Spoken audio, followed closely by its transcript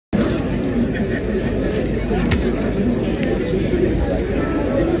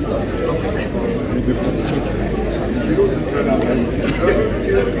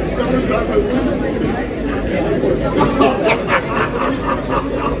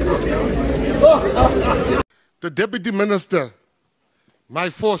The Deputy Minister, my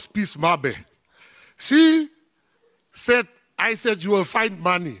force, Peace Mabe, she said, I said you will find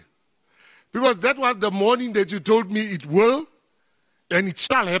money. Because that was the morning that you told me it will and it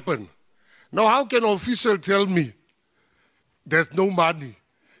shall happen. Now how can an official tell me there's no money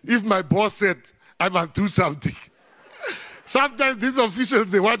if my boss said I must do something? Sometimes these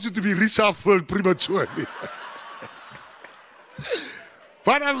officials, they want you to be reshuffled prematurely.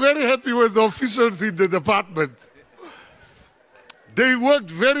 But I'm very happy with the officials in the department. They worked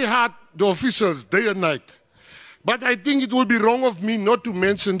very hard, the officials, day and night. But I think it would be wrong of me not to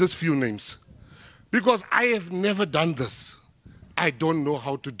mention these few names. Because I have never done this. I don't know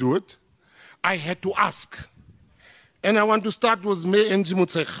how to do it. I had to ask. And I want to start with Me Angie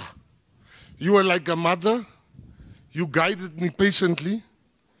Motshekga. You were like a mother. You guided me patiently.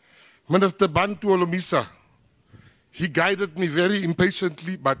 Minister Bantu Olomisa, he guided me very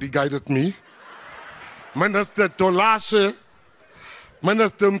impatiently, but he guided me. Minister Tolashe,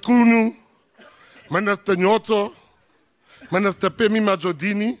 Minister Mkunu, Minister Nyoto, Minister Pemi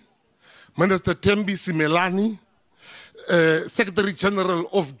Majodini, Minister Tembi Simelani, Secretary General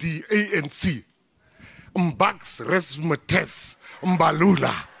of the ANC, Mbax Resmates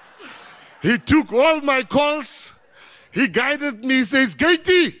Mbalula. He took all my calls. He guided me. He says,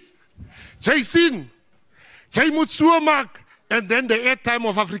 Gayty, Jason, Jay Mutsuamak, and then the airtime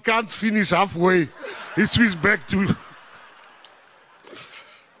of Afrikaans finished halfway. He switched back to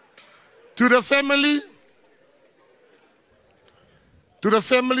the family. To the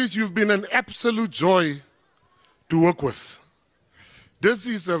families, you've been an absolute joy to work with. This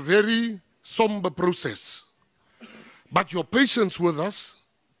is a very somber process. But your patience with us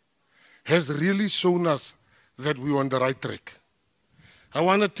has really shown us that we're on the right track. I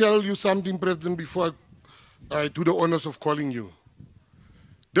want to tell you something, President, before I do the honors of calling you.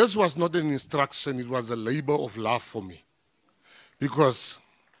 This was not an instruction, it was a labor of love for me. Because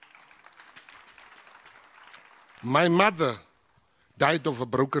my mother died of a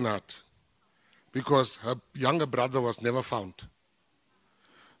broken heart because her younger brother was never found.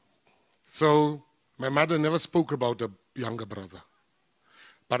 So my mother never spoke about her younger brother,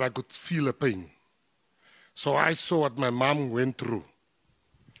 but I could feel her pain. So I saw what my mom went through.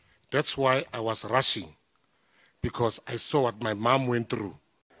 That's why I was rushing, because I saw what my mom went through.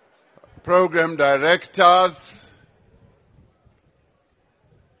 Program directors,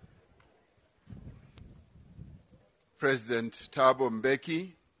 President Thabo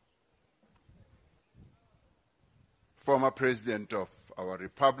Mbeki, former President of our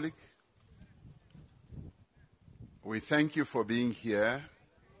Republic, we thank you for being here.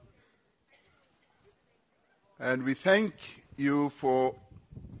 And we thank you for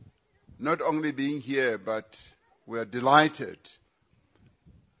not only being here, but we are delighted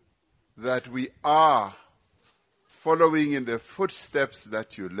that we are following in the footsteps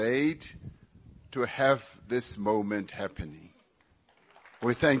that you laid to have this moment happening.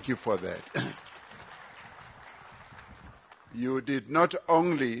 We thank you for that. You did not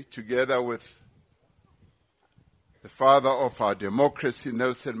only, together with the father of our democracy,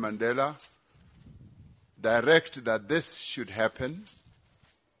 Nelson Mandela, direct that this should happen,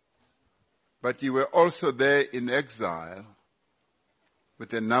 but you were also there in exile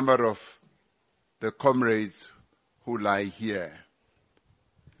with a number of the comrades who lie here,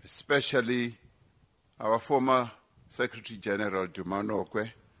 especially our former Secretary General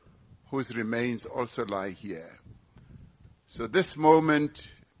Dumanokwe, whose remains also lie here. So this moment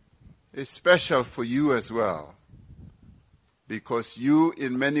is special for you as well, because you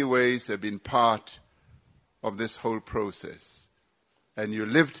in many ways have been part of this whole process, and you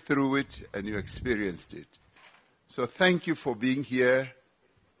lived through it and you experienced it. So thank you for being here.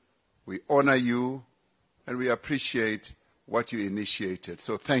 We honor you and we appreciate what you initiated.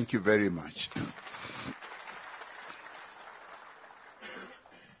 So thank you very much.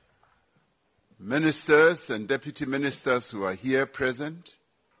 Ministers and deputy ministers who are here present,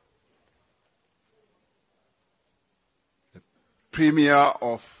 the Premier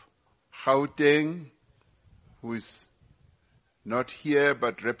of Gauteng, who is not here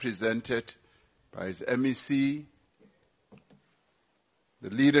but represented by his MEC, the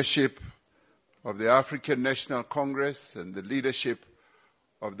leadership of the African National Congress and the leadership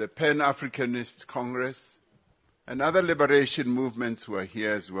of the Pan-Africanist Congress, and other liberation movements who are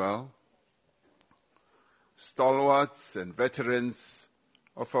here as well, stalwarts and veterans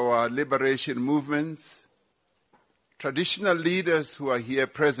of our liberation movements, traditional leaders who are here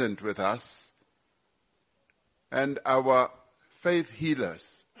present with us, and our faith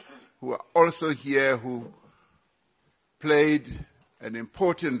healers who are also here, who played an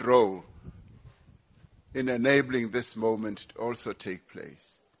important role in enabling this moment to also take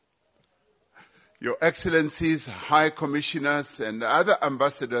place. Your Excellencies, High Commissioners, and other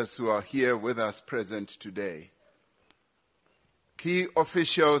ambassadors who are here with us present today, key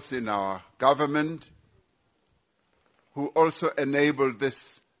officials in our government who also enabled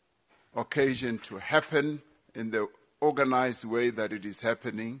this occasion to happen in the organized way that it is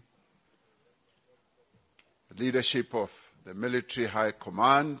happening, the leadership of the Military High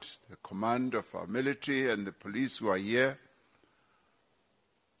Command, the command of our military and the police who are here,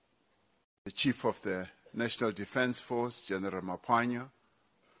 the Chief of the National Defense Force, General Mapanya,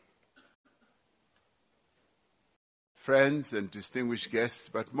 friends and distinguished guests,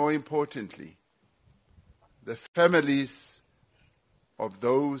 but more importantly, the families of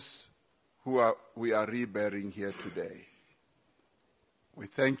those we are reburying here today. We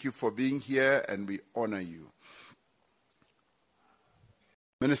thank you for being here and we honor you.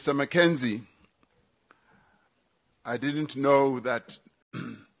 Minister Mckenzie, I didn't know that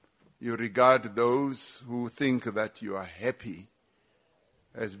you regard those who think that you are happy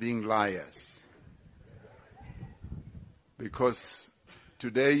as being liars. Because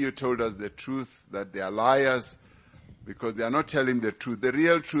today you told us the truth, that they are liars because they are not telling the truth. The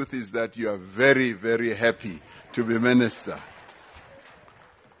real truth is that you are very, very happy to be minister.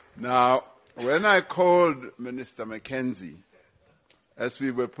 Now, when I called Minister Mckenzie, as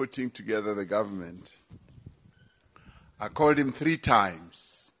we were putting together the government, I called him 3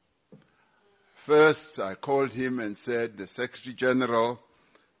 times. First, I called him and said, the Secretary General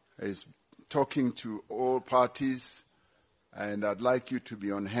is talking to all parties, and I'd like you to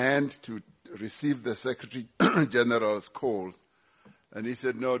be on hand to receive the Secretary General's calls. And he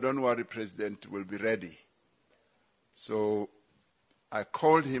said, no, don't worry, President, we'll be ready. So I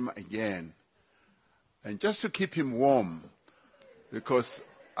called him again, and just to keep him warm, because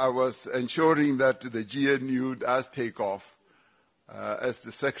I was ensuring that the GNU does take off as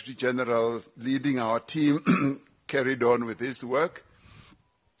the Secretary General leading our team carried on with his work.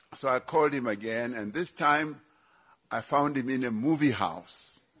 So I called him again, and this time I found him in a movie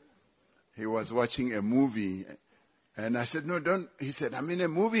house. He was watching a movie, and I said, no, don't. He said, I'm in a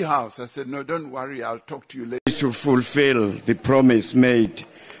movie house. I said, no, don't worry, I'll talk to you later. To fulfill the promise made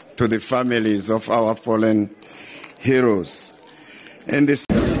to the families of our fallen heroes. And this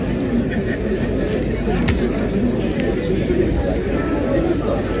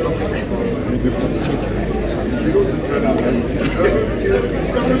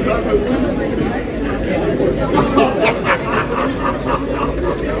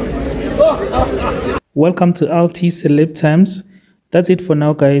Welcome to LT Celeb Times. That's it for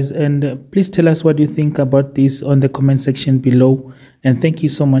now, guys, and please tell us what you think about this on the comment section below, and thank you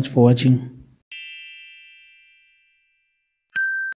so much for watching.